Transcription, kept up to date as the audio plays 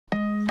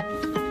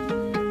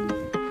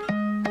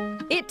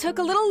It took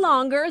a little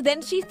longer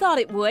than she thought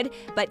it would,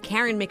 but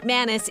Karen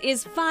McManus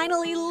is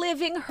finally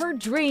living her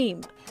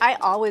dream. I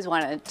always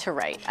wanted to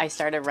write. I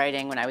started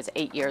writing when I was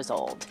 8 years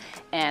old,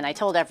 and I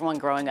told everyone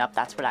growing up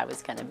that's what I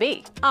was going to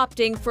be.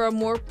 Opting for a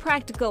more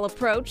practical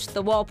approach,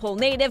 the Walpole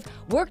native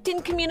worked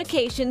in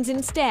communications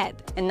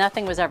instead. And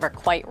nothing was ever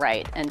quite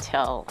right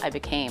until I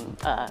became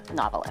a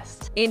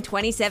novelist. In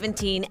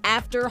 2017,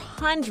 after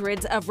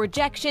hundreds of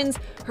rejections,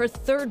 her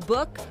third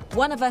book,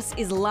 One of Us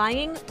is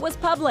Lying, was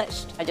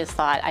published. I just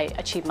thought I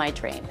achieved my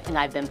dream, and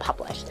I've been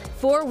published.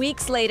 4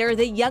 weeks later,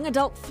 the young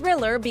adult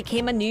thriller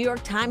became a New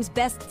York Times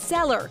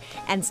bestseller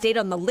and stayed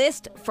on the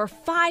list for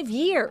 5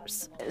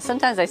 years.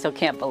 Sometimes I still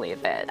can't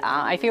believe it.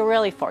 I feel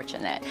really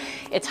fortunate.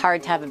 It's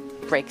hard to have a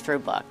breakthrough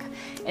book.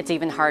 It's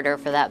even harder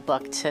for that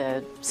book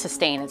to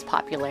sustain its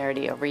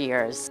popularity over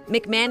years.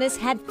 McManus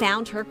had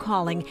found her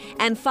calling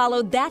and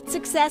followed that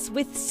success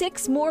with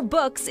 6 more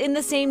books in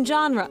the same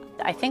genre.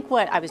 I think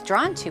what I was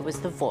drawn to was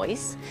the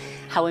voice,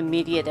 how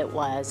immediate it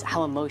was,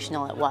 how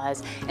emotional it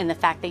was, and the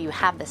fact that you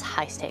have this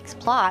high-stakes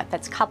plot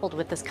that's coupled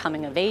with this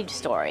coming-of-age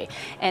story.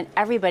 And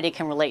everybody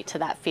can relate to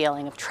that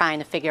feeling of trying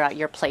to figure out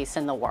your place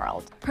in the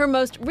world. Her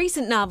most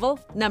recent novel,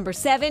 number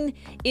 7,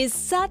 is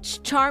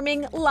Such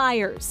Charming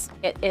Liars.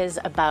 It is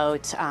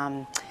about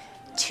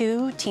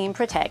 2 teen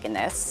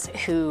protagonists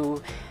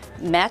who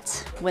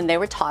met when they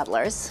were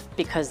toddlers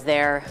because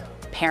their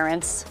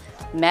parents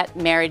met,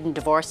 married, and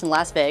divorced in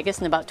Las Vegas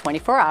in about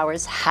 24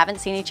 hours, haven't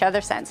seen each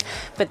other since,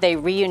 but they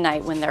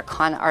reunite when their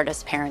con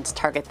artist parents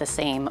target the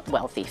same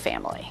wealthy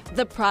family.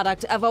 The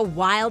product of a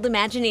wild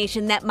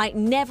imagination that might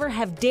never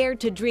have dared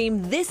to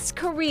dream this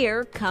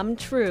career come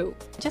true.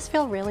 I just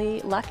feel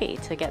really lucky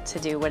to get to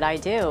do what I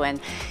do,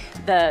 and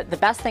the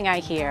best thing I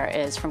hear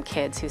is from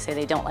kids who say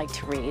they don't like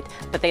to read,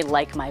 but they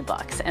like my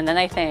books, and then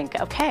I think,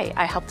 okay,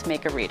 I helped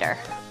make a reader.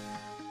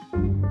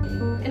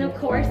 And of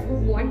course,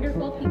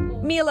 wonderful people.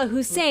 Mila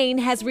Hussein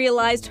has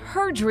realized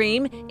her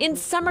dream in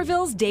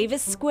Somerville's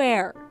Davis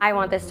Square. I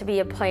want this to be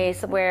a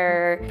place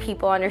where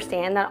people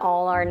understand that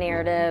all our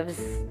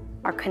narratives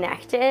are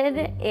connected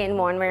in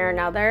one way or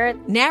another.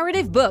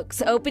 Narrative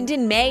Books opened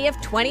in May of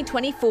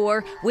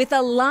 2024 with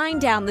a line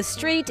down the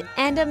street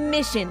and a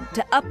mission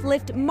to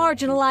uplift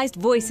marginalized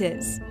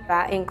voices.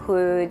 That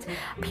includes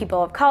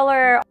people of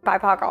color,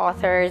 BIPOC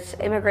authors,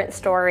 immigrant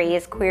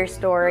stories, queer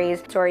stories,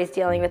 stories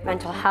dealing with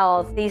mental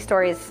health. These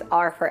stories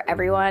are for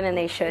everyone and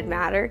they should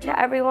matter to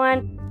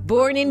everyone.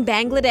 Born in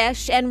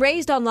Bangladesh and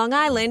raised on Long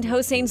Island,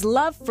 Hussein's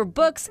love for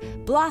books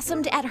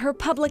blossomed at her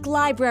public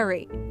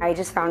library. I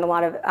just found a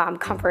lot of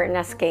comfort and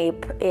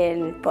escape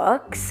in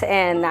books,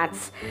 and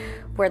that's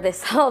where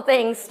this whole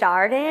thing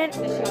started.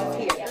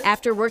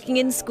 After working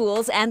in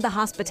schools and the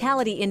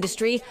hospitality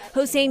industry,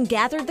 Hussein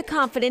gathered the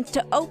confidence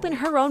to open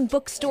her own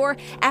bookstore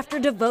after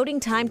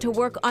devoting time to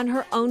work on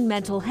her own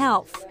mental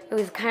health. It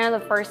was kind of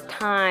the first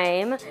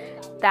time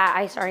that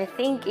I started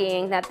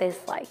thinking that this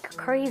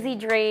crazy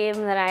dream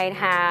that I'd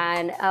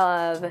had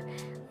of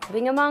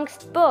living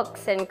amongst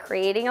books and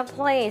creating a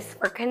place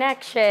for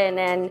connection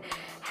and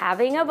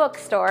having a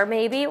bookstore,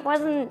 maybe it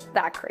wasn't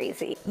that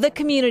crazy. The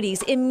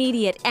community's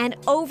immediate and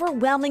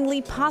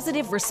overwhelmingly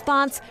positive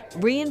response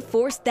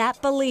reinforced that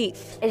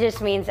belief. It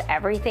just means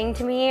everything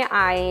to me.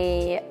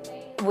 I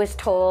was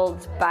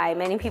told by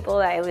many people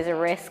that it was a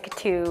risk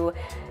to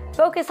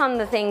focus on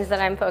the things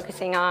that I'm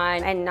focusing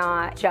on and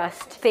not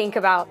just think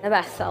about the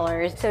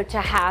bestsellers. So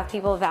to have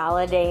people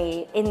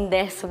validate in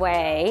this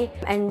way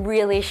and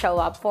really show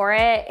up for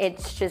it,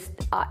 it's just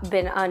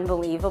been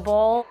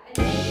unbelievable.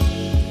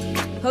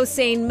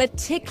 Hussein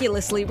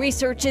meticulously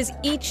researches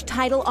each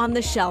title on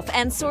the shelf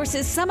and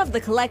sources some of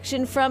the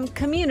collection from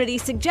community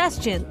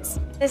suggestions.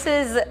 This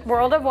is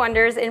World of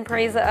Wonders in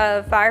Praise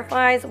of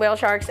Fireflies, Whale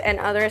Sharks, and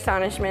Other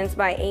Astonishments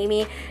by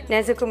Amy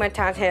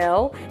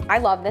Nezukumatatil. I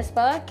love this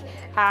book.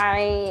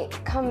 I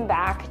come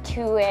back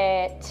to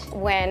it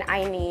when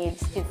I need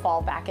to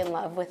fall back in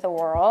love with the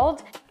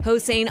world.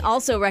 Hussein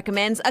also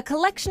recommends a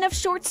collection of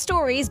short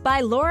stories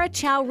by Laura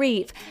Chow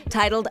Reeve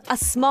titled A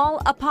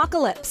Small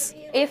Apocalypse.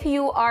 If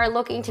you are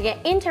looking to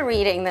get into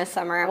reading this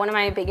summer, one of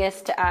my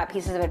biggest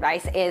pieces of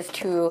advice is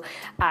to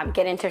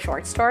get into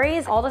short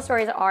stories. All the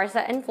stories are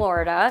set in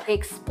Florida.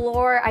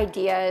 Explore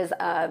ideas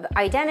of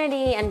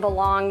identity and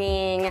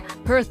belonging.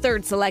 Her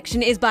third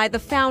selection is by the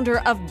founder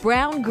of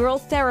Brown Girl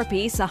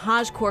Therapy,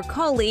 Sahaj Kaur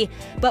Kohli.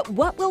 But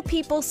what will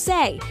people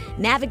say?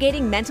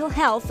 Navigating mental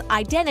health,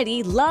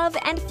 identity, love,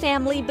 and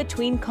family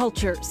between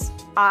cultures.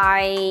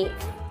 I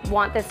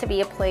want this to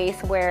be a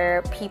place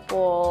where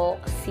people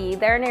see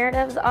their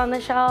narratives on the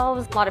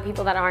shelves. A lot of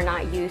people that are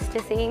not used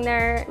to seeing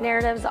their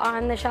narratives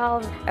on the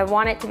shelves. I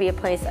want it to be a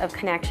place of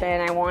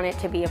connection. I want it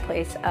to be a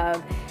place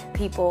of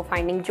people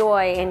finding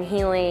joy and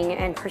healing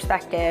and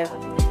perspective.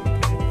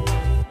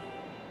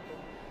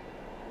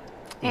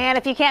 And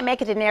if you can't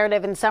make it to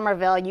Narrative in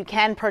Somerville, you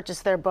can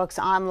purchase their books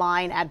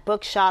online at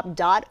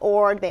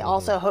bookshop.org. They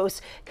also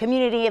host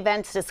community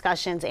events,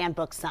 discussions, and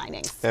book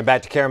signings. And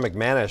back to Karen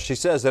McManus. She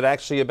says that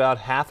actually about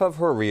half of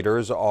her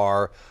readers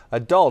are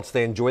adults.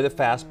 They enjoy the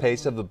fast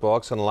pace of the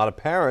books, and a lot of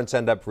parents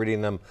end up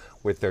reading them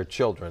with their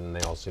children, and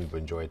they all seem to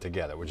enjoy it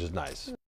together, which is nice.